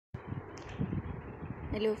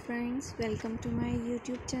Hello friends, welcome to my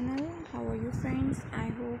YouTube channel. How are you friends? I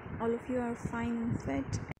hope all of you are fine and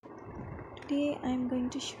fit. Today I am going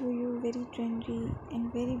to show you very trendy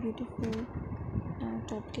and very beautiful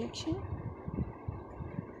top collection.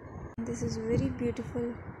 This is very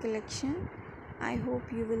beautiful collection. I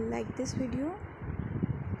hope you will like this video.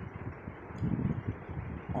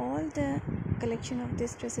 All the collection of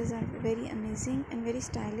these dresses are very amazing and very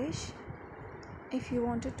stylish. If you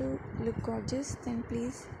wanted to look gorgeous, then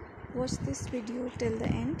please watch this video till the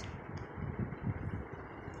end.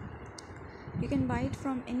 You can buy it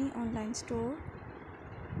from any online store.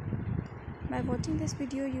 By watching this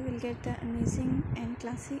video, you will get the amazing and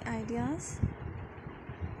classy ideas.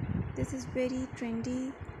 This is very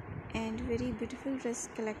trendy and very beautiful dress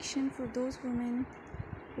collection for those women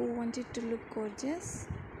who wanted to look gorgeous.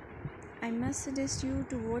 I must suggest you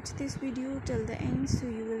to watch this video till the end so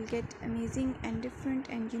you will get amazing and different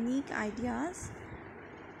and unique ideas.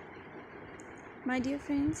 My dear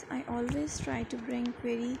friends, I always try to bring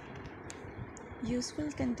very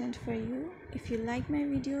useful content for you. If you like my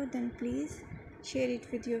video, then please share it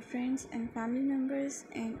with your friends and family members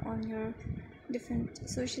and on your different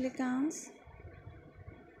social accounts,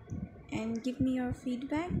 and give me your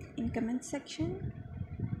feedback in comment section.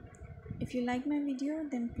 If you like my video,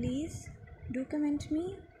 then please do comment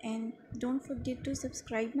me, and don't forget to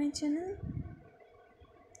subscribe my channel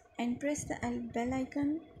and press the bell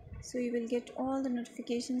icon so you will get all the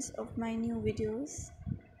notifications of my new videos.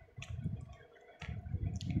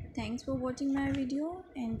 Thanks for watching my video,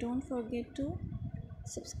 and don't forget to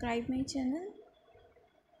subscribe my channel.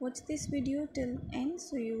 Watch this video till end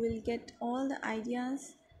so you will get all the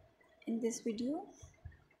ideas in this video.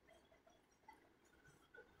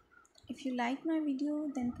 If you like my video,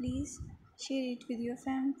 then please share it with your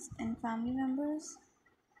friends and family members.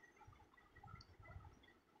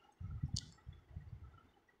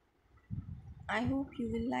 I hope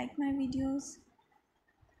you will like my videos.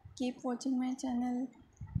 Keep watching my channel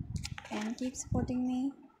and keep supporting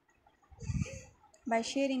me by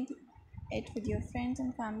sharing it with your friends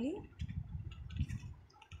and family,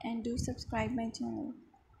 and do subscribe my channel.